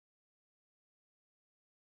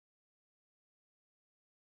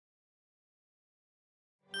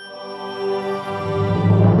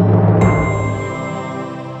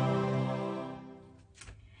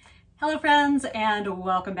and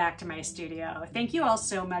welcome back to my studio. Thank you all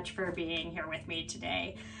so much for being here with me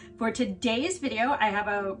today. For today's video, I have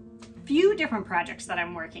a few different projects that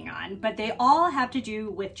I'm working on, but they all have to do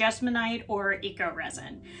with Jesmonite or eco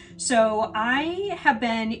resin. So I have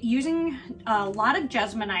been using a lot of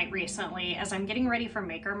Jesmonite recently as I'm getting ready for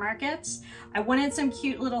maker markets. I wanted some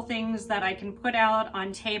cute little things that I can put out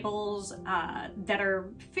on tables that are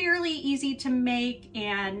fairly easy to make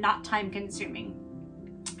and not time consuming.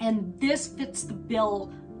 And this fits the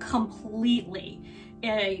bill completely.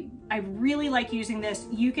 I really like using this.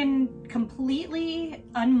 You can completely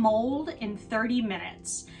unmold in 30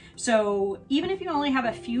 minutes. So even if you only have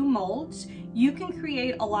a few molds, you can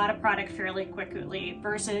create a lot of product fairly quickly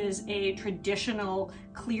versus a traditional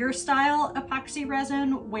clear style epoxy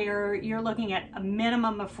resin where you're looking at a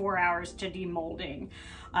minimum of 4 hours to demolding.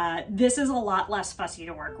 This is a lot less fussy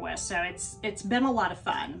to work with, so it's been a lot of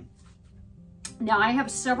fun. Now I have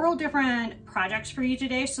several different projects for you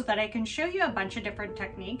today so that I can show you a bunch of different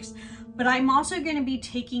techniques, but I'm also going to be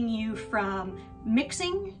taking you from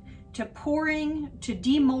mixing to pouring to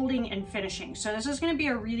demolding and finishing. So this is going to be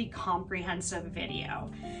a really comprehensive video.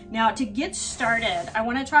 Now to get started, I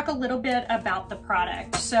want to talk a little bit about the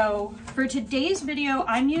product. So for today's video,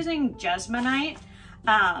 I'm using Jesmonite,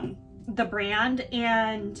 the brand,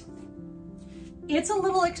 and it's a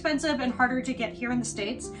little expensive and harder to get here in the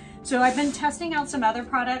States. So I've been testing out some other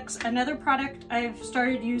products. Another product I've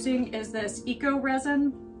started using is this eco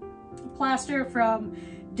resin plaster from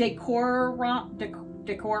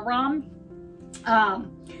BakerModern.art.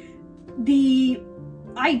 The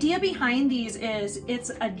idea behind these is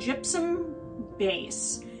it's a gypsum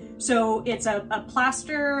base. So it's a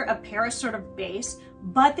plaster of Paris sort of base,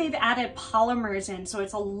 but they've added polymers in, so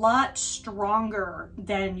it's a lot stronger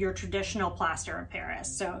than your traditional plaster of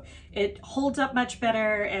Paris. So it holds up much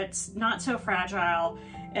better, it's not so fragile,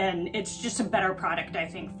 and it's just a better product, I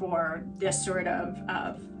think, for this sort of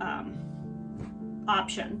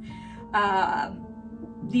option.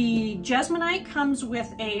 The Jesmonite comes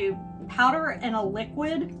with a powder and a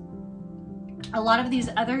liquid. A lot of these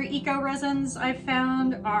other eco resins I've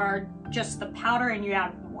found are just the powder and you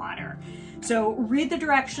add water. So read the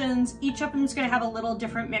directions. Each of them is going to have a little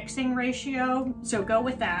different mixing ratio, so go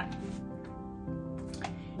with that.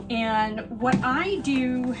 And what I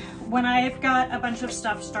do when I've got a bunch of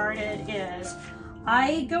stuff started is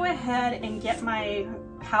I go ahead and get my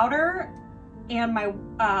powder and my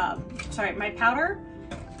powder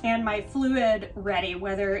and my fluid ready,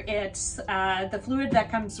 whether it's the fluid that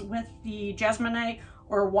comes with the Jesmonite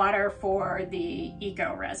or water for the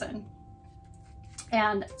eco resin.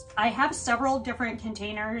 And I have several different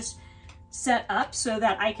containers set up so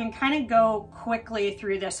that I can kind of go quickly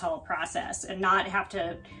through this whole process and not have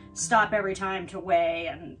to stop every time to weigh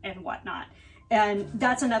and whatnot. And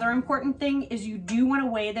that's another important thing, is you do want to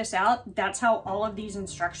weigh this out. That's how all of these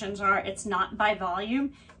instructions are. It's not by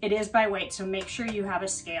volume, it is by weight. So make sure you have a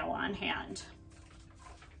scale on hand.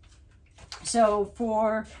 So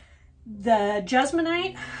for the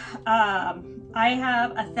Jesmonite, I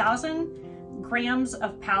have 1,000 grams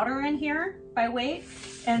of powder in here by weight,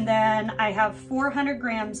 and then I have 400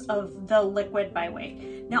 grams of the liquid by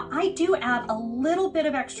weight. Now I do add a little bit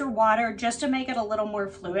of extra water just to make it a little more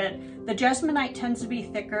fluid. The Jesmonite tends to be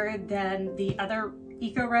thicker than the other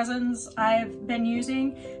eco resins I've been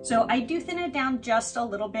using, so I do thin it down just a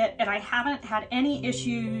little bit, and I haven't had any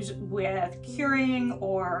issues with curing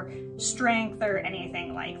or strength or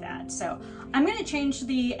anything like that. So I'm going to change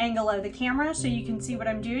the angle of the camera so you can see what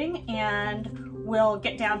I'm doing, and we'll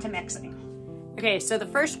get down to mixing. Okay, so the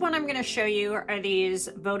first one I'm going to show you are these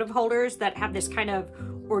votive holders that have this kind of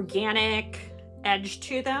organic edge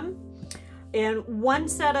to them. In one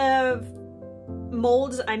set of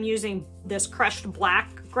molds, I'm using this crushed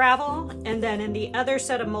black gravel, and then in the other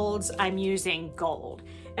set of molds, I'm using gold.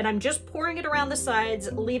 And I'm just pouring it around the sides,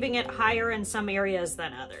 leaving it higher in some areas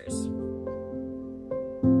than others.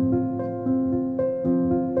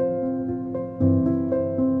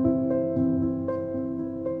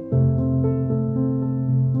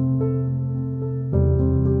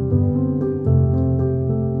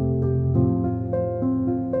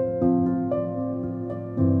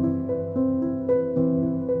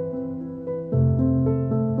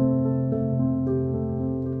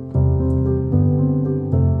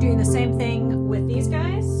 Same thing with these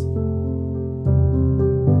guys.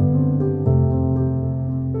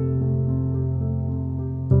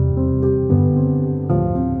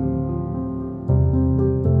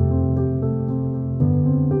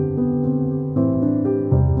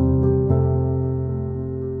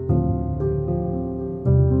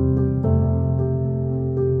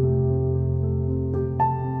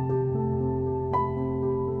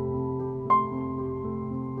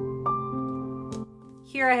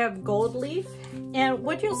 Here I have gold leaf, and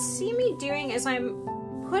what you'll see me doing is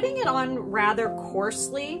I'm putting it on rather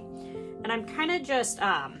coarsely, and I'm kind of just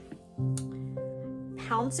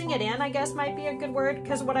pouncing it in, I guess might be a good word,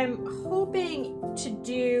 because what I'm hoping to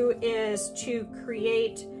do is to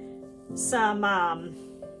create some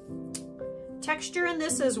texture in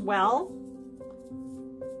this as well,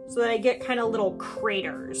 so that I get kind of little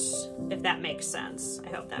craters, if that makes sense. I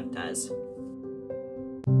hope that does.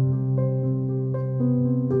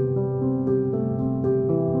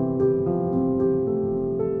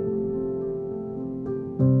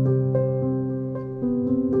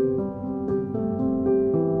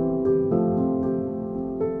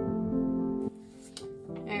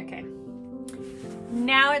 Okay,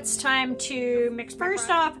 now it's time to mix. First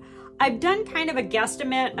off, I've done kind of a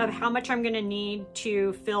guesstimate of how much I'm gonna need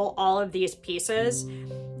to fill all of these pieces.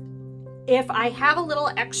 If I have a little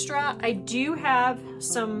extra, I do have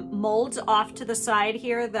some molds off to the side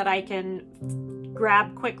here that I can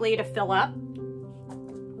grab quickly to fill up.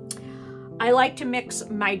 I like to mix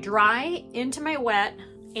my dry into my wet,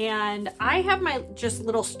 and I have my just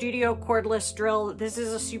little studio cordless drill. This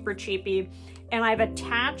is a super cheapie, and I've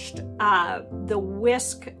attached the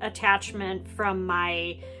whisk attachment from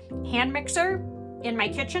my hand mixer in my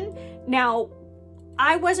kitchen. Now,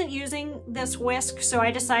 I wasn't using this whisk, so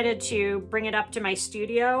I decided to bring it up to my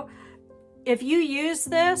studio. If you use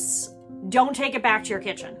this, don't take it back to your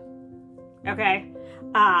kitchen, okay?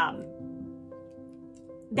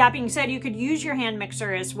 That being said, you could use your hand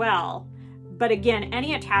mixer as well, but again,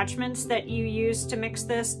 any attachments that you use to mix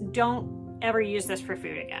this, don't ever use this for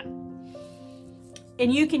food again.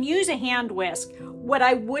 And you can use a hand whisk. What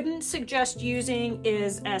I wouldn't suggest using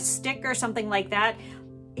is a stick or something like that.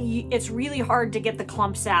 It's really hard to get the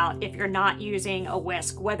clumps out if you're not using a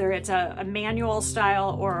whisk, whether it's a manual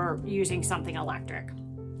style or using something electric.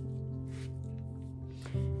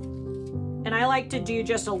 And I like to do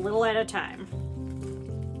just a little at a time.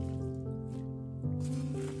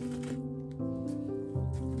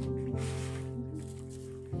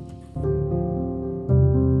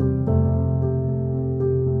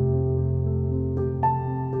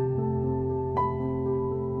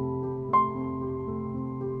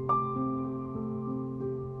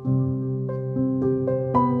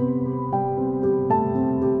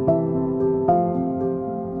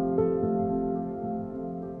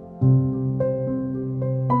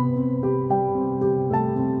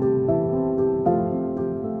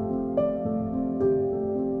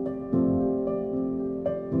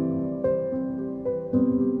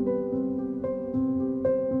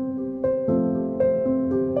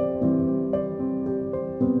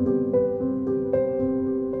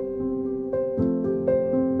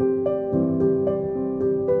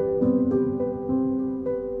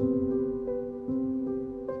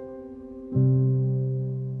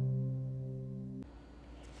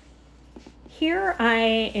 Here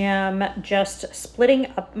I am just splitting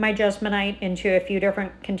up my Jesmonite into a few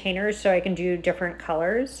different containers so I can do different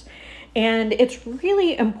colors. And it's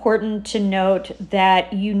really important to note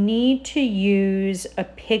that you need to use a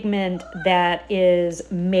pigment that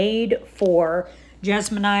is made for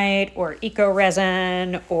Jesmonite or eco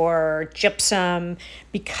resin or gypsum.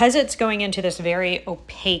 Because it's going into this very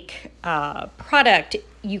opaque product,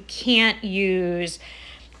 you can't use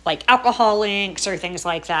like alcohol inks or things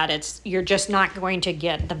like that. You're just not going to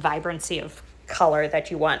get the vibrancy of color that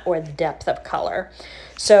you want or the depth of color.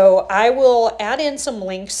 So I will add in some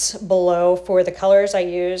links below for the colors I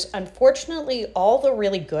use. Unfortunately, all the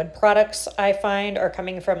really good products I find are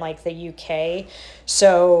coming from like the UK.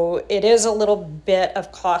 So it is a little bit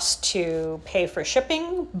of cost to pay for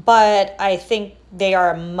shipping, but I think they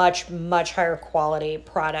are a much, much higher quality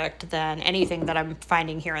product than anything that I'm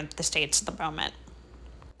finding here in the States at the moment.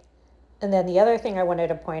 And then the other thing I wanted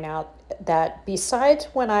to point out, that besides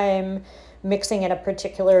when I'm mixing in a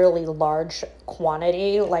particularly large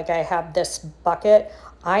quantity, like I have this bucket,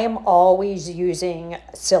 I am always using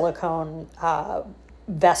silicone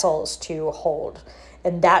vessels to hold.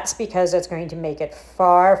 And that's because it's going to make it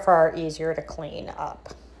far, far easier to clean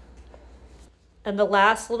up. And the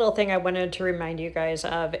last little thing I wanted to remind you guys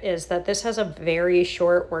of is that this has a very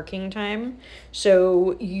short working time.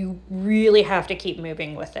 So you really have to keep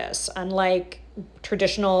moving with this. Unlike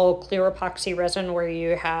traditional clear epoxy resin where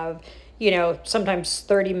you have, you know, sometimes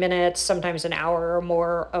 30 minutes, sometimes an hour or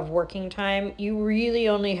more of working time, you really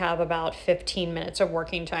only have about 15 minutes of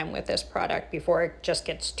working time with this product before it just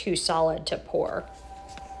gets too solid to pour.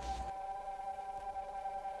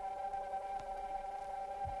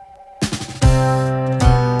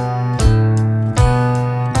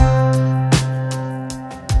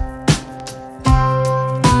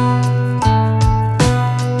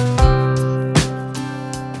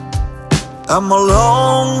 I'm a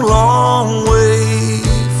long, long way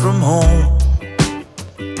from home.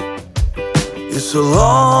 It's a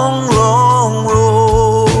long, long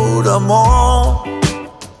road I'm on,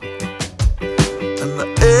 and the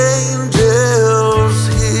angels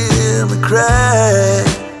hear me cry.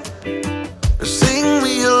 They sing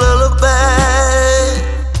me a lullaby,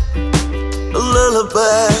 a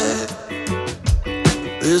lullaby.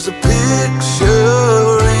 There's a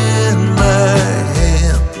picture in my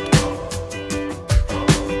hand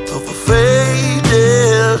of a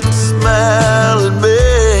faded smiling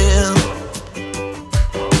man,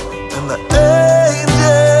 and the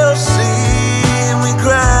angels see me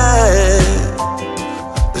cry.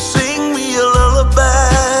 They sing me a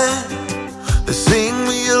lullaby, they sing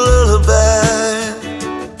me a lullaby.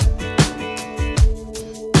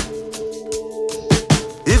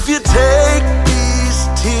 If you take these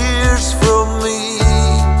tears from me,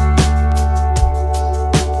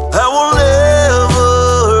 I will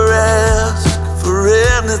never ask for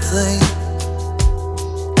anything,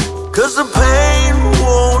 'cause the pain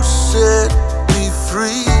won't set me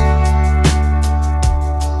free.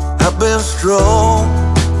 I've been strong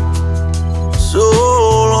so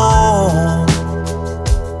long.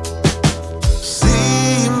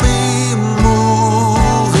 See me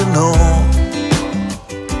moving on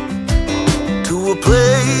to a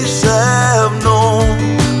place I've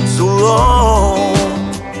known so long.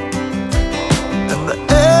 And the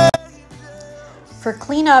For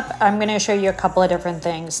cleanup, I'm going to show you a couple of different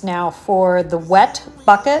things. Now, for the wet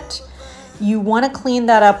bucket, you want to clean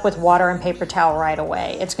that up with water and paper towel right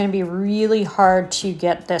away. It's going to be really hard to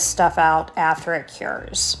get this stuff out after it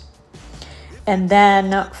cures. And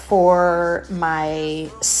then for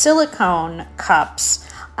my silicone cups,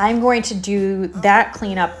 I'm going to do that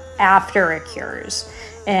cleanup after it cures.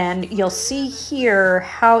 And you'll see here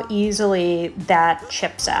how easily that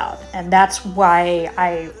chips out. And that's why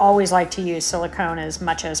I always like to use silicone as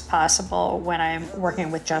much as possible when I'm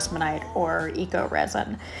working with Jesmonite or eco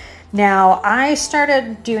resin. Now, I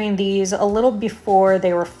started doing these a little before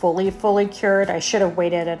they were fully cured. I should have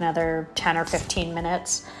waited another 10 or 15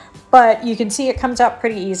 minutes. But you can see it comes out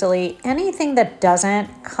pretty easily. Anything that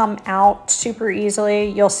doesn't come out super easily,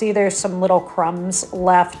 you'll see there's some little crumbs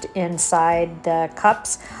left inside the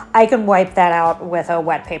cups. I can wipe that out with a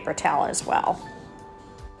wet paper towel as well.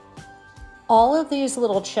 All of these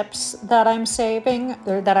little chips that I'm saving,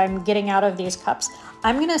 or that I'm getting out of these cups,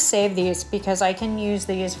 I'm gonna save these because I can use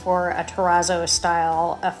these for a terrazzo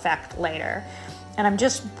style effect later. And I'm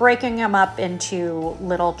just breaking them up into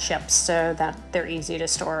little chips so that they're easy to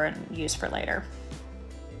store and use for later.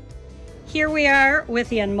 Here we are with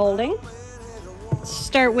the unmolding. Let's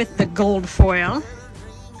start with the gold foil.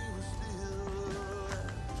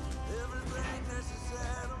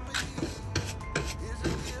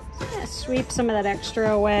 Yeah, sweep some of that extra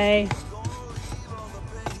away.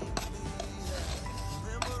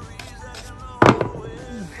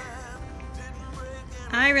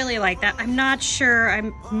 I really like that. I'm not sure, I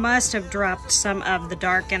must have dropped some of the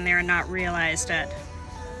dark in there and not realized it,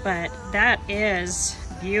 but that is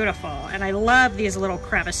beautiful. And I love these little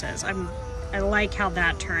crevices. I like how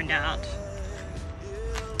that turned out.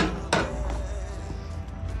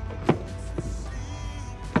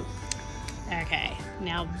 Okay,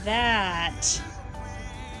 now that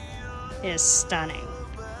is stunning.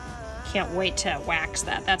 Can't wait to wax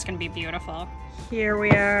that. That's gonna be beautiful. Here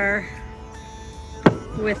we are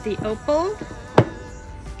with the opal.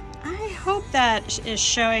 I hope that is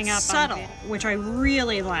showing up subtle, which I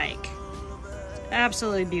really like.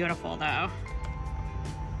 Absolutely beautiful though.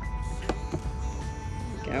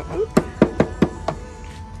 Go. Oop.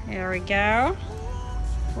 There we go.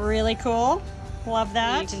 Really cool. Love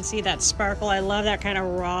that. You can see that sparkle. I love that kind of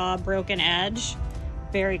raw broken edge.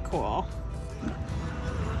 Very cool.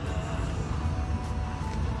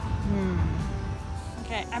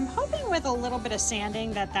 Okay, I'm hoping with a little bit of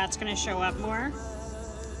sanding that that's going to show up more.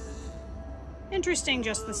 Interesting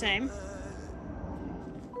just the same.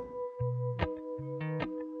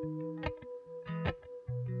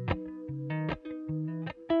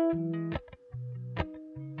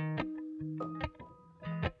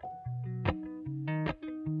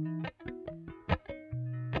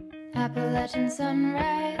 Appalachian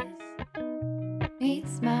sunrise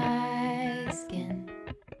meets my skin.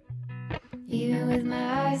 Even with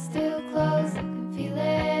my eyes still closed, I can feel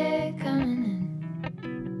it coming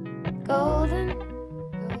in. Golden,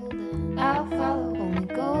 golden, I'll follow only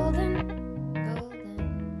golden, golden,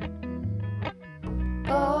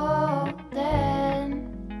 golden,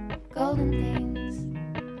 golden things.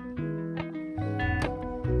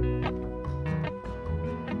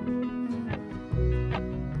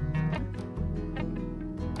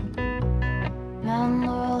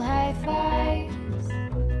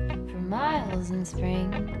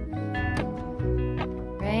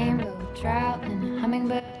 trout and a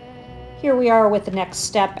hummingbird. Here we are with the next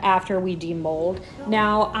step after we demold.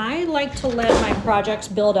 Now, I like to let my projects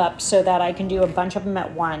build up so that I can do a bunch of them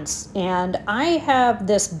at once. And I have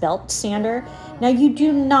this belt sander. Now, you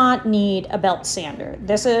do not need a belt sander.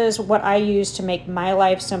 This is what I use to make my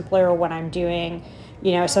life simpler when I'm doing,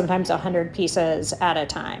 you know, sometimes 100 pieces at a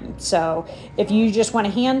time. So if you just want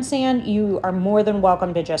to hand sand, you are more than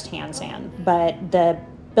welcome to just hand sand. But the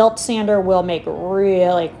belt sander will make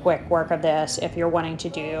really quick work of this if you're wanting to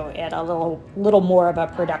do it a little more of a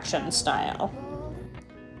production style.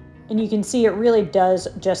 And you can see it really does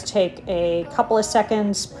just take a couple of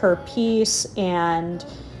seconds per piece, and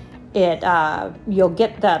you'll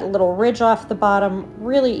get that little ridge off the bottom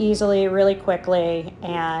really easily, really quickly,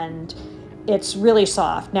 and it's really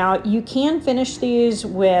soft. Now, you can finish these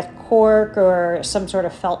with cork or some sort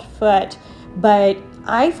of felt foot, but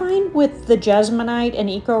I find with the Jesmonite and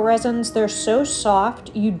eco resins, they're so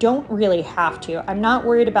soft, you don't really have to. I'm not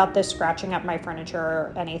worried about this scratching up my furniture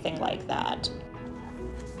or anything like that.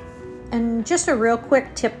 And just a real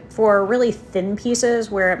quick tip for really thin pieces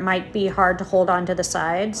where it might be hard to hold on to the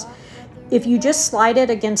sides. If you just slide it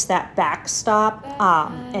against that backstop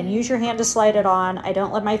and use your hand to slide it on, I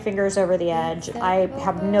don't let my fingers over the edge. I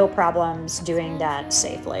have no problems doing that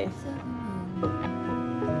safely.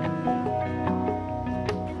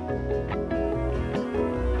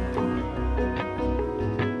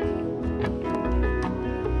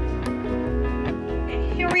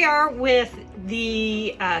 We are with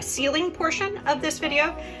the ceiling portion of this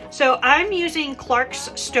video. So I'm using Clark's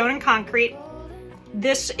Stone and Concrete.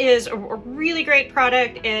 This is a really great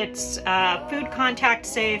product. It's food contact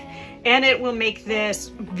safe, and it will make this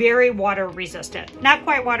very water resistant. Not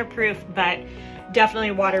quite waterproof, but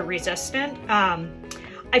definitely water resistant.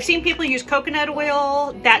 I've seen people use coconut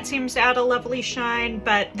oil. That seems to add a lovely shine,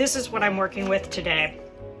 but this is what I'm working with today.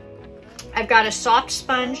 I've got a soft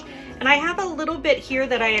sponge, and I have a little bit here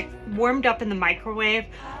that I warmed up in the microwave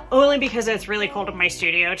only because it's really cold in my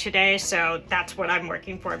studio today, so that's what I'm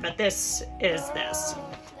working for, but this is this.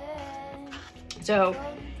 So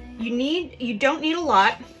you don't need a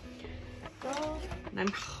lot, and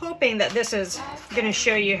I'm hoping that this is going to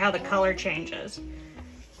show you how the color changes.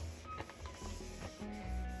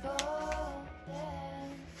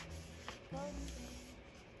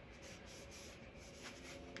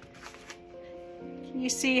 You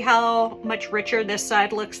see how much richer this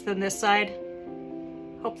side looks than this side?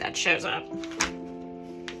 Hope that shows up.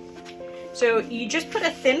 So you just put a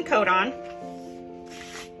thin coat on.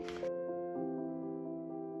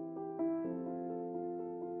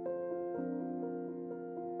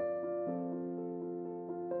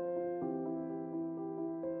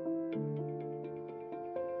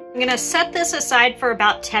 I'm gonna set this aside for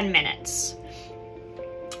about 10 minutes.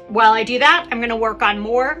 While I do that, I'm gonna work on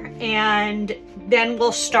more, and then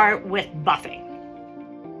we'll start with buffing.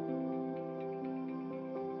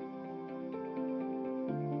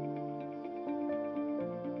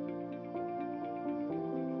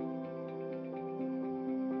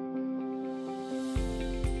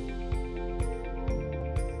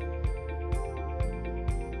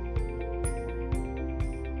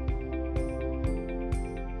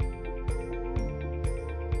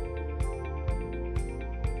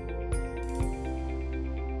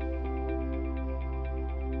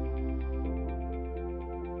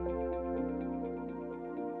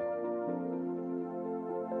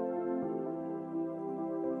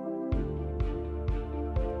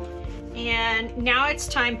 And now it's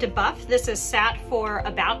time to buff. This is sat for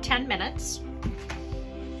about 10 minutes.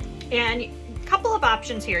 And a couple of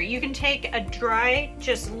options here. You can take a dry,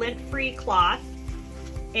 just lint-free cloth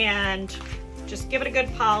and just give it a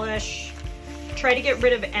good polish. Try to get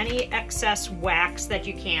rid of any excess wax that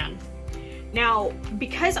you can. Now,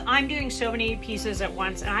 because I'm doing so many pieces at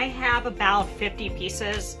once, and I have about 50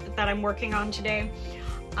 pieces that I'm working on today,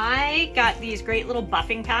 I got these great little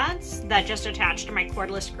buffing pads that just attach to my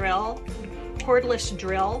cordless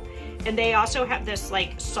drill, and they also have this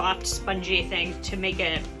like soft spongy thing to make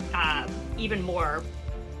it even more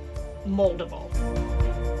moldable.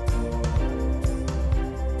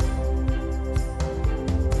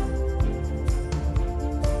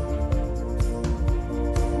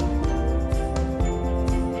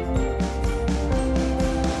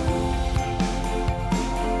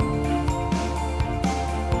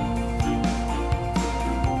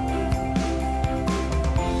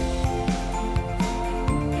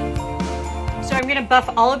 I'm going to buff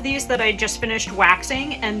all of these that I just finished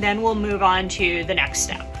waxing, and then we'll move on to the next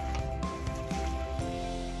step.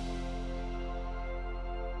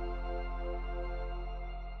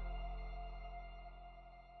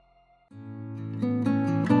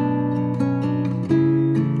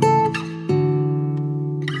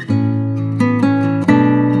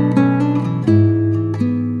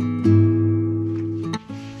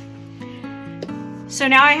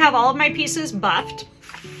 have all of my pieces buffed.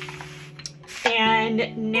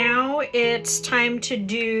 And now it's time to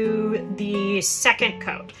do the second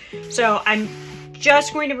coat. So I'm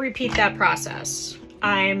just going to repeat that process.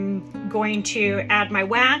 I'm going to add my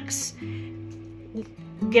wax,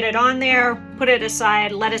 get it on there, put it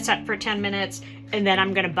aside, let it set for 10 minutes, and then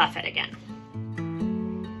I'm gonna buff it again.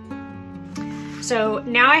 So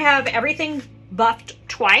now I have everything buffed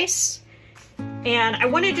twice, and I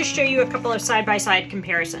wanted to show you a couple of side-by-side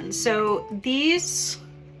comparisons. So these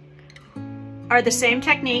are the same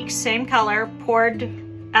technique, same color, poured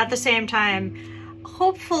at the same time.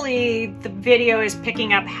 Hopefully the video is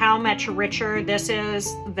picking up how much richer this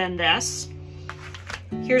is than this.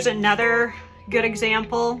 Here's another good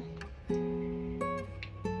example.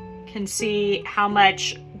 Can see how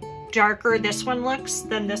much darker this one looks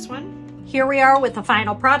than this one. Here we are with the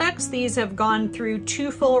final products. These have gone through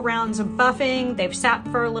 2 full rounds of buffing. They've sat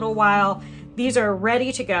for a little while. These are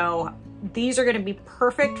ready to go. These are going to be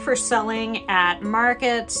perfect for selling at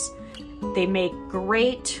markets. They make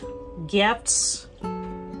great gifts.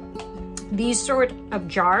 These sort of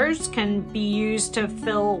jars can be used to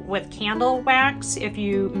fill with candle wax if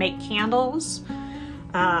you make candles.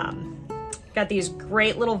 Got these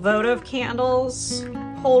great little votive candles,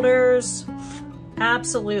 holders.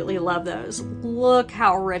 Absolutely love those. Look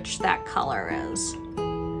how rich that color is.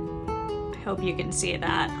 I hope you can see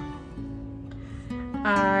that.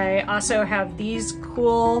 I also have these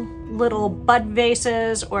cool little bud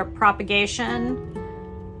vases or propagation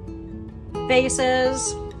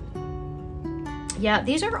vases. Yeah,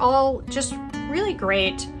 these are all just really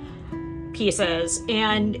great pieces,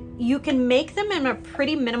 and you can make them in a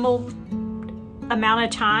pretty minimal amount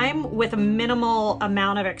of time with a minimal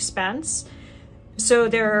amount of expense. So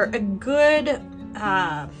they're a good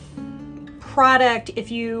product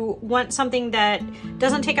if you want something that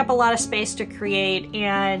doesn't take up a lot of space to create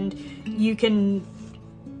and you can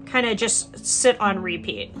kind of just sit on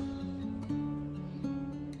repeat.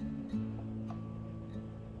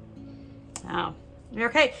 Oh,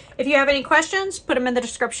 okay. If you have any questions, put them in the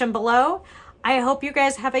description below. I hope you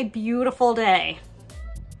guys have a beautiful day.